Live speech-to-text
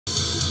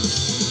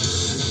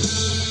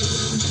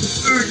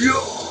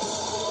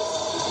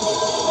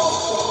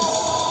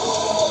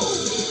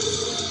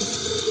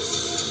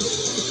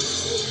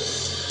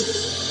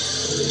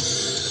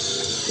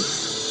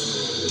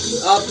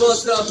I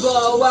bust a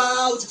bow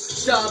out,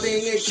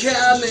 starving in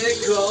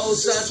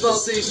chemicals. I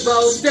smoke these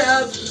most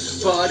death,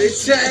 but it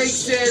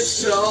takes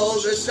its toll.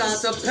 It's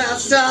not the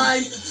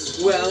pastime.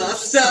 Well, I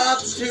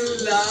stopped to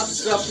love,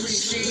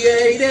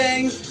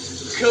 appreciating,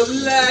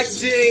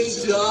 collecting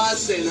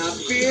dust, and I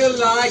feel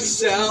like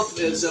self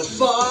is a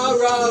far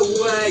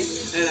away.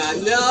 And I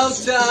know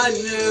I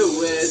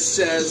knew it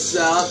says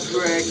a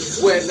break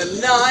when the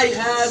night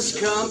has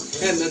come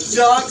and the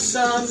dark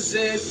sun's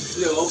in.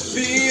 No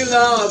feel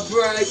a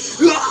break.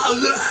 I'll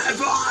live,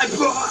 I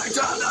break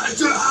to the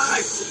day.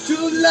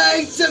 Too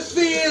late to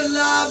feel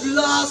I've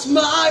lost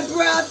my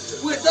breath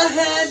with the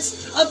hands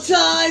of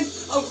time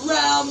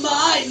around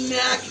my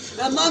neck.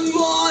 Am I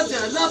more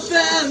than a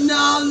fan?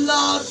 Now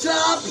lost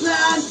a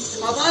plan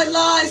of my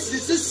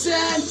license to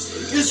sin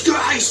is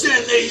Christ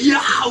in the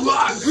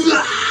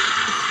hourglass.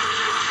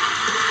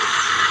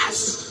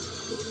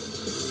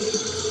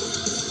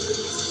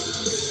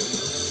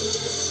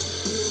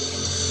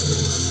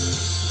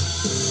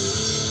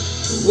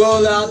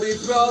 Well, I'll be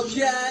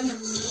broken,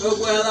 or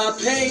will I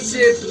paint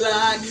it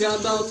black?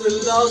 I'm out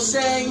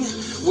losing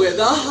with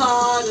a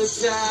heart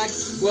attack.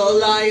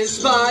 Well, I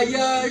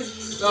inspired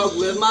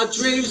with my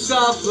dreams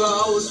of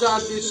rose.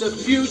 I this a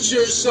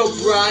future so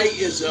bright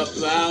is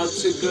about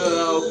to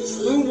glow.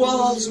 The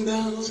walls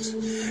melt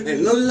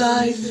and the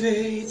light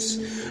fades.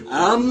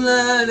 I'm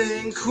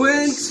letting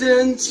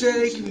Quentin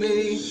take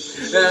me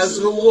as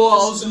the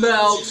walls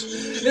melt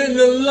and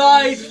the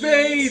light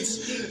fades.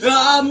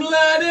 I'm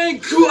letting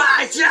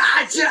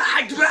Quentin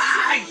take me.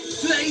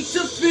 Think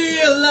to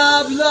feel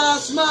I've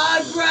lost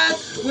my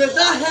breath with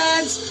the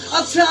hands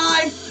of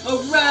time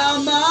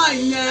around my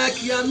neck.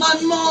 Am I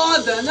more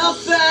than a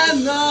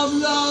fan? I've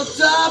lost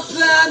a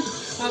plan.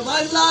 And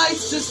my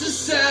life's just a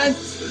sand.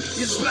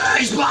 It's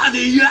spaced by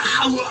the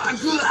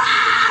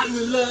hourglass.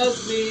 Love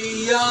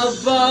me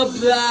of a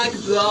black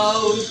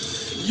bone.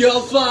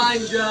 You'll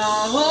find a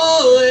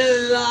hole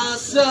in our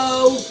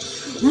soul.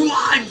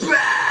 One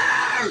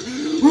bear,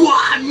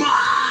 one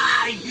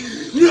mind.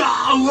 No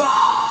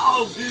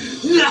hope,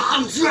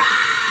 no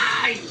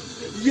try.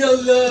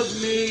 You'll love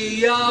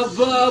me of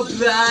a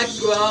black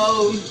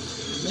bone.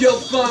 You'll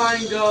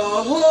find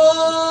a hole.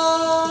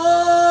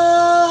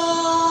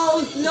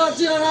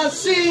 Nothing I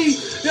see,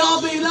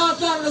 you'll be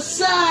lost on the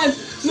sand.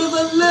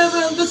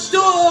 Living the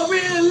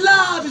story in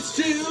love. It's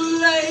too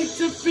late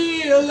to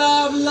feel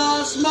I've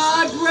lost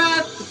my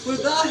breath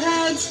with the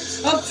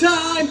hands of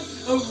time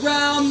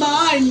around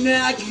my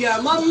neck. Yeah,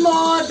 I'm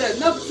more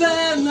than a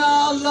fan.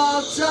 I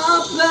lost a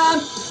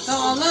plan.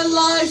 All my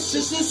life's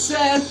just a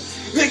sand.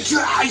 The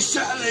Christ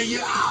of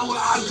the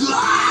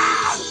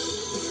hourglass.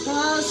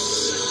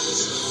 Hourglass.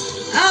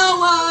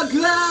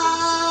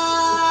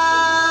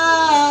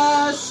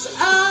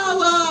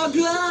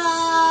 Hourglass.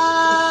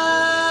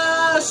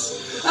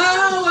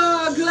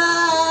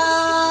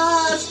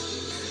 Hourglass.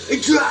 The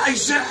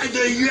Christ of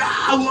the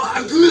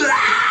hourglass.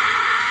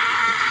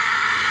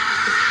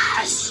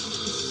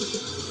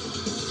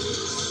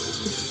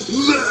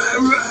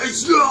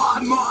 Lyrics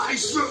on my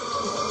street.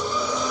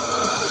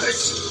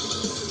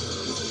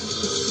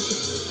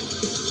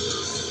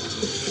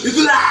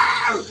 Glass.